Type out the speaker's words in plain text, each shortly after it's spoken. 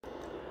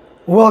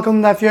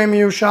Welcome to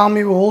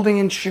Yerushalmi Sheviis. We're holding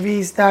in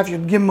Sheviis Daf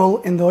Yud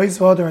Gimel in the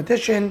Oizvader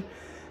edition,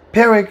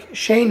 Perik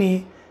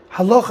Sheni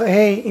Halacha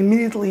Hey,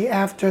 immediately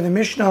after the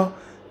Mishnah,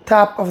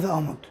 top of the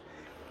Amud.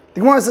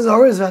 The Gemara says,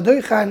 "Horiz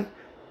v'adoichan,"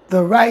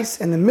 the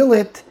rice and the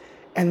millet,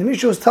 and the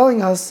Mishnah was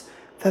telling us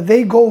that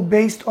they go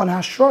based on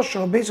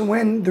hashrosha, based on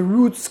when the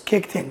roots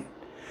kicked in.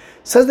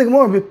 Says the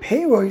Gemara,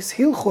 "B'peiros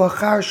hilchu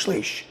achar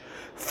shlish."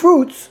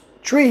 Fruits,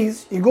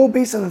 trees, you go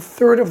based on a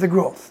third of the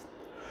growth.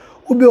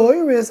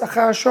 U'be'oiriz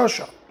achar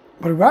hashrosha.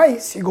 But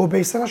rice, you go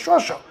based on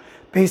hashrosha,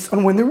 based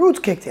on when the roots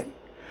kicked in.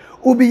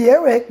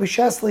 Ubiyerek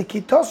b'shas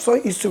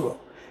likitoso isuro.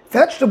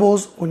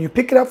 Vegetables, when you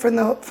pick it up from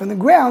the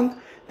ground,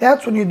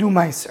 that's when you do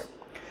meiser.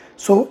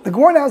 So the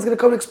Gemara now is going to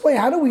come and explain,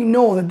 how do we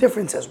know the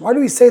differences? Why do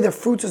we say that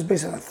fruits is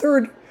based on a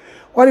third?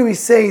 Why do we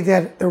say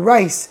that the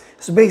rice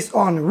is based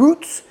on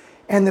roots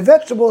and the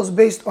vegetable is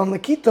based on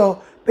likito,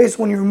 based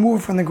when you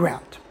remove from the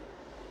ground?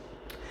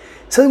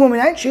 So how do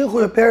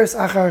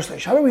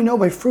we know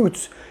by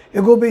fruits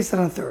you go based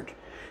on a third?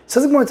 It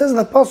says in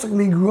the pasuk,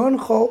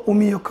 "Migroncho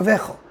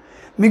umiyokvecho,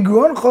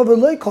 migroncho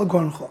v'loy kol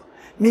groncho,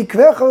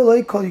 mikvecho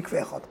v'loy kol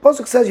yikvecho." The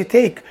pasuk says you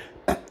take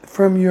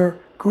from your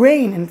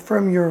grain and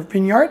from your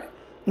vineyard,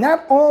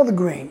 not all the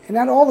grain and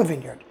not all the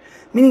vineyard.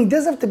 Meaning it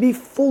doesn't have to be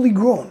fully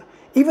grown.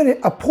 Even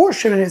a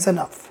portion is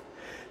enough.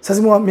 It says,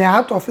 so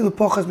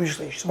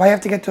I have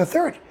to get to a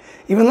third.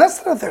 Even less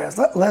than a third,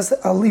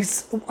 at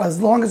least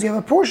as long as you have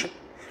a portion.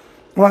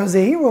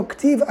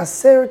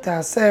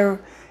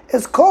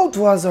 It's called to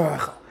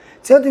azarecha.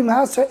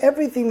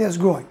 Everything that's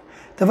growing.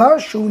 It says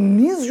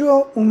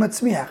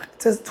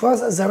to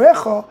us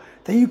azarecha,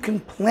 that you can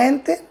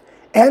plant it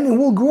and it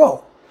will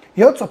grow.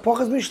 Chazal,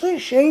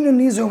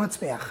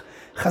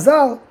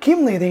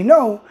 Kimli, they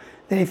know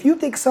that if you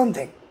take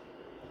something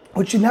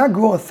which should not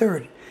grow a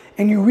third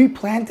and you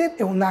replant it,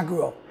 it will not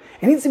grow.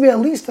 It needs to be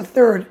at least a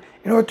third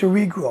in order to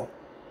regrow.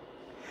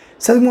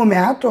 It's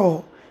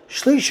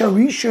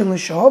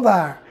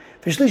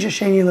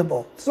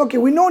okay,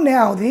 we know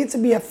now there needs to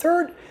be a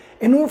third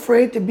in order for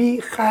it to be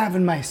chayav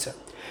and meiser.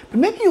 But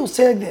maybe you'll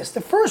say like this: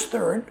 the first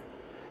third,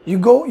 it's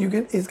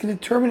going to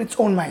determine its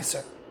own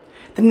meiser.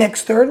 The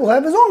next third will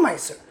have his own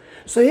meiser.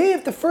 So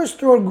if the first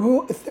third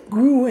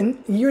grew in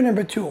year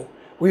number 2,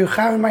 where you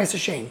chayav and meiser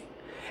sheni,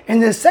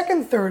 and the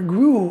second third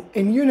grew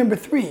in year number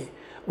 3,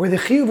 where the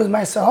chiyuv is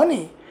meiser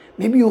honey,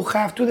 maybe you'll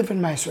have 2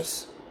 different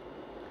meisers.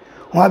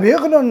 You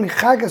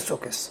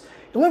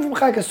learn from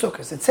Chag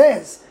HaSukkos. It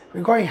says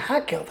regarding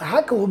hakel, the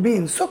hakel will be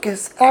in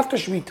Sukkos after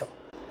Shemitah.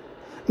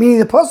 Meaning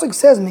the pasuk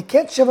says,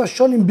 "Miket sheva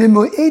shonim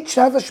b'moed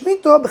shvat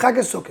Shemitah b'Chag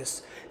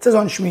HaSukkos." It says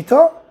on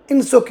Shemitah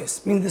in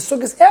Sukkos, meaning the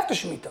Sukkos after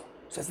Shemitah.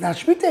 So it's not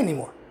Shemitah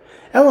anymore.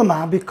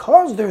 Elamah,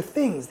 because there are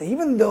things that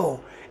even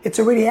though it's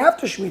already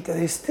after Shemitah,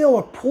 they still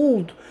are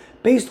pulled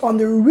based on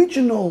the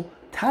original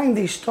time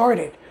they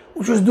started,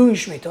 which was doing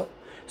Shemitah.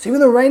 So even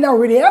though right now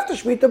already after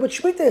Shemitah, but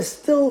Shemitah is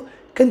still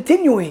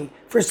continuing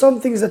for some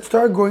things that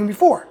started growing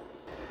before.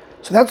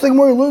 So that's like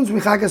more learns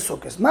with Chag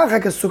HaSukkos. Ma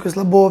Chag HaSukkos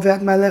labo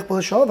v'at malech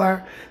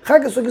b'lashovar.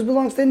 Chag HaSukkos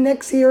belongs to the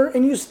next year,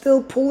 and you're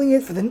still pulling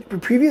it for the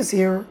previous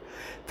year.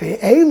 So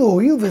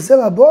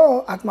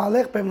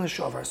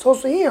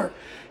also here,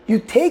 you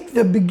take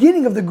the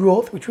beginning of the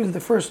growth, which means the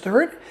first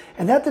third,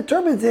 and that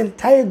determines the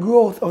entire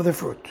growth of the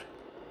fruit.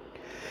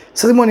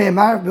 So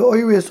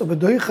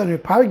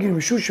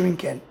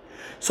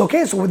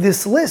with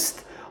this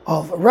list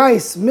of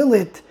rice,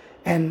 millet,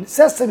 and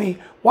sesame,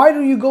 why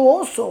do you go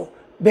also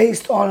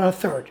based on a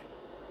third?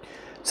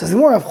 Says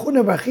more of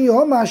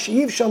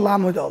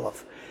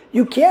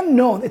you can't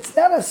know, it's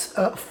not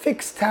a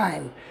fixed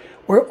time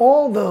where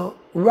all the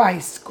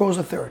rice grows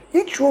a third.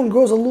 Each one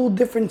grows a little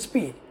different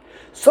speed.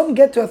 Some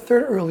get to a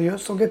third earlier,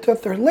 some get to a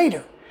third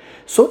later.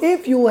 So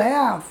if you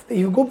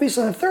go based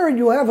on a third,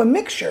 you'll have a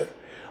mixture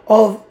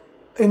of,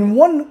 in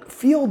one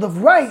field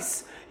of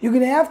rice, you're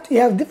going to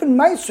have different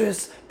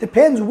meisers,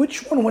 depends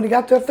which one when you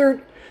got to a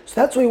third. So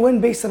that's why we went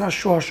based on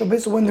hashrosha,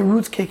 based on when the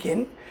roots kick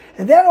in.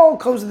 And that all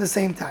comes at the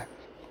same time.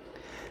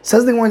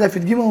 Says the word that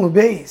if Gimel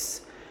base,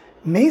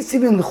 we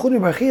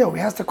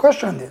asked a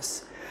question on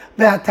this.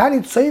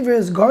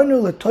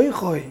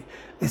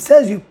 It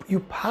says you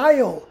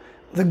pile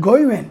the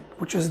goyren,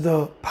 which is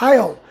the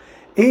pile,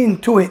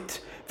 into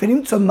it. And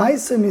you do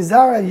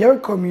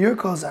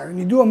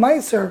a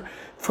meiser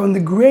from the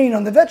grain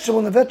on the vegetable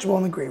and the vegetable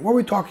on the grain. What are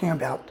we talking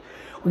about?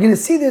 We're going to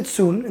see that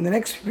soon in the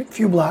next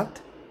few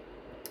blot.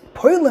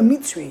 Poila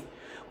mitzri,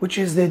 which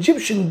is the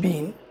Egyptian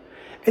bean,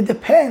 it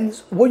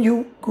depends what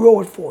you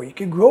grow it for. You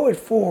can grow it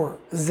for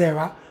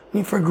zera,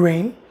 meaning for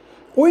grain,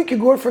 or you can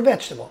grow it for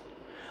vegetable.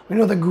 We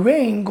know the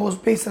grain goes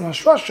based on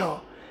hashrosha,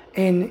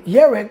 and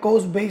yerek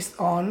goes based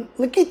on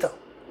likita.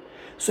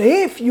 So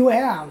if you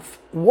have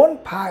one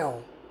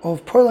pile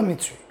of poila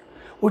mitzri,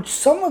 which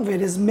some of it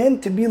is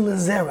meant to be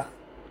lezera,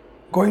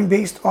 going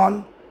based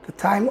on the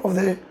time of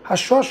the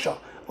hashrosha,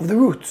 of the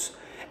roots,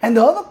 and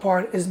the other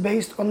part is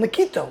based on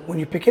likita, when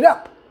you pick it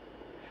up.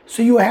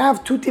 So you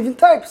have 2 different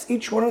types.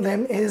 Each one of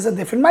them is a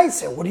different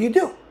meiser. What do you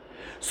do?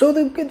 So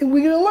we're going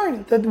to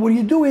learn that what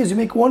you do is you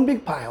make one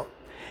big pile,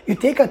 You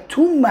take out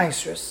two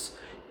maasers,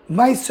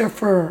 maaser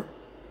for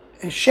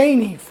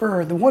Sheni,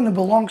 for the one that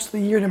belongs to the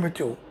year number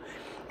 2,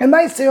 and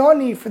maaser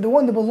ani for the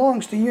one that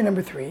belongs to year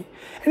number 3,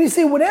 and you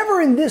say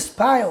whatever in this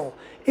pile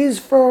is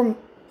from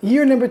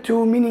year number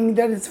 2, meaning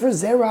that it's for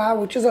Zera,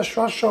 which is a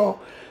Shosho,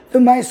 the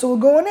maaser will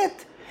go in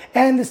it,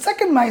 and the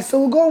second maaser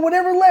will go in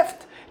whatever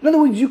left. In other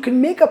words, you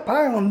can make a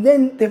pile and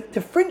then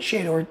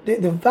differentiate or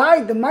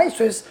divide the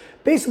maasers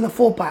based on the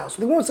full pile. So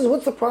the Gemara says,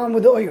 what's the problem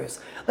with the oyers?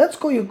 Let's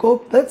say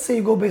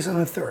you go based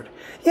on a third.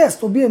 Yes,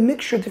 there'll be a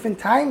mixture at different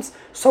times.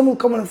 Some will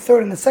come in the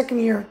third in the second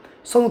year.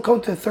 Some will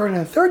come to the third in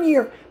the third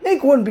year.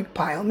 Make one big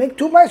pile. Make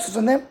two maasers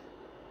on them.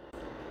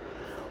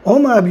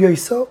 Omar Rabbi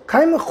Yoiso,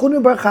 Kaima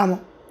Chunu Bar Chama.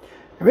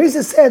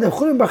 Reza said that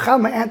Chunu Bar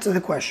Chama answered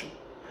the question.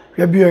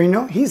 Rabbi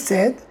Yoino, he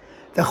said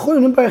that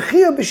Chunu Bar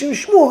Chia B'Shem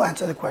Shmuel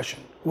answered the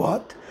question.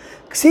 What?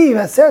 You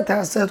have to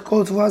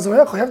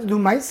do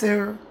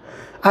maaser.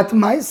 At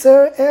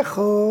maaser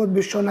echod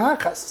b'shona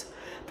achas.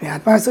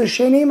 At maaser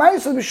sheni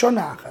maaser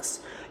b'shona achas.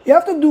 You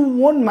have to do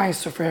one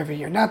maaser for every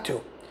year, not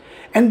two.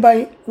 And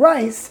by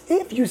rice,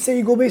 if you say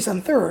you go based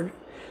on third,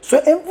 so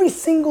every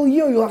single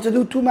year you'll have to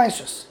do two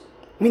maasers.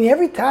 Meaning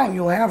every time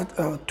you'll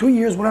have 2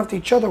 years one after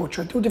each other, which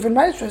are two different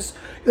maasers,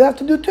 you'll have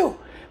to do two.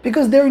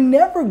 Because they're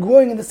never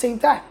growing at the same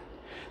time.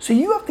 So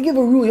you have to give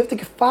a rule, you have to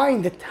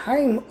find the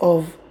time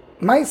of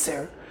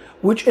maaser,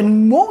 which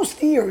in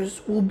most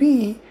years will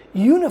be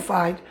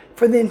unified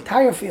for the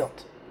entire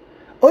field.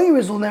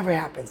 Oyers will never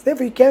happen.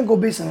 Therefore, you can't go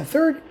based on a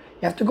third,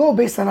 you have to go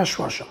based on a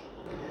shwasha.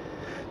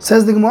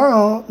 Says the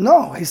Gemara,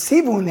 no,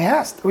 Hesivu in the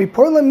hast,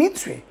 Reporla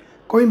Mitzri,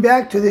 going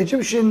back to the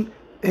Egyptian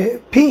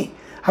P.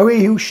 We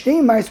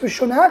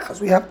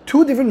have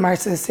two different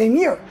mice in the same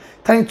year.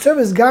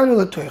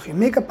 You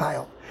make a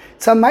pile.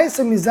 So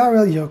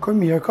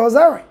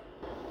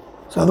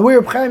the way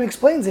Reb Chaim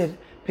explains it,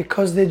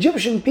 because the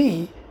Egyptian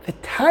P, the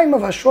time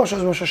of Hashrosh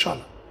is Rosh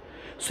Hashanah.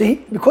 So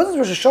because it's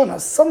Rosh Hashanah,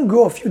 some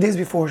grow a few days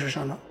before Rosh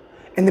Hashanah,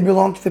 and they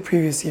belong to the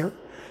previous year.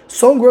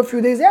 Some grow a few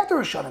days after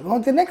Rosh Hashanah,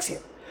 belong to the next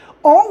year.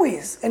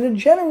 Always, in a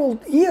general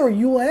year,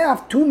 you will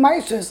have two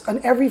maasers on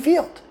every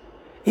field,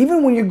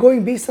 even when you're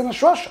going based on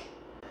Hashrosh.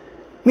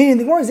 Meaning,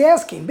 the Gemara is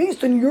asking,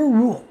 based on your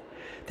rule,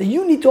 that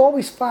you need to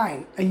always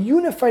find a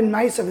unified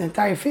maaser of the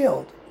entire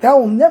field. That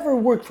will never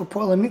work for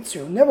Poel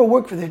HaMitzri, never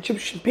work for the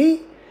Egyptian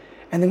P.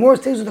 And the Gemara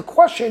stays with a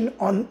question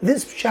on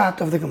this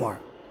pshat of the Gemara.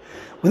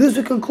 With this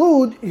we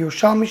conclude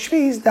Yerushalmi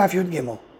Sheviis Daf Yud Gimel.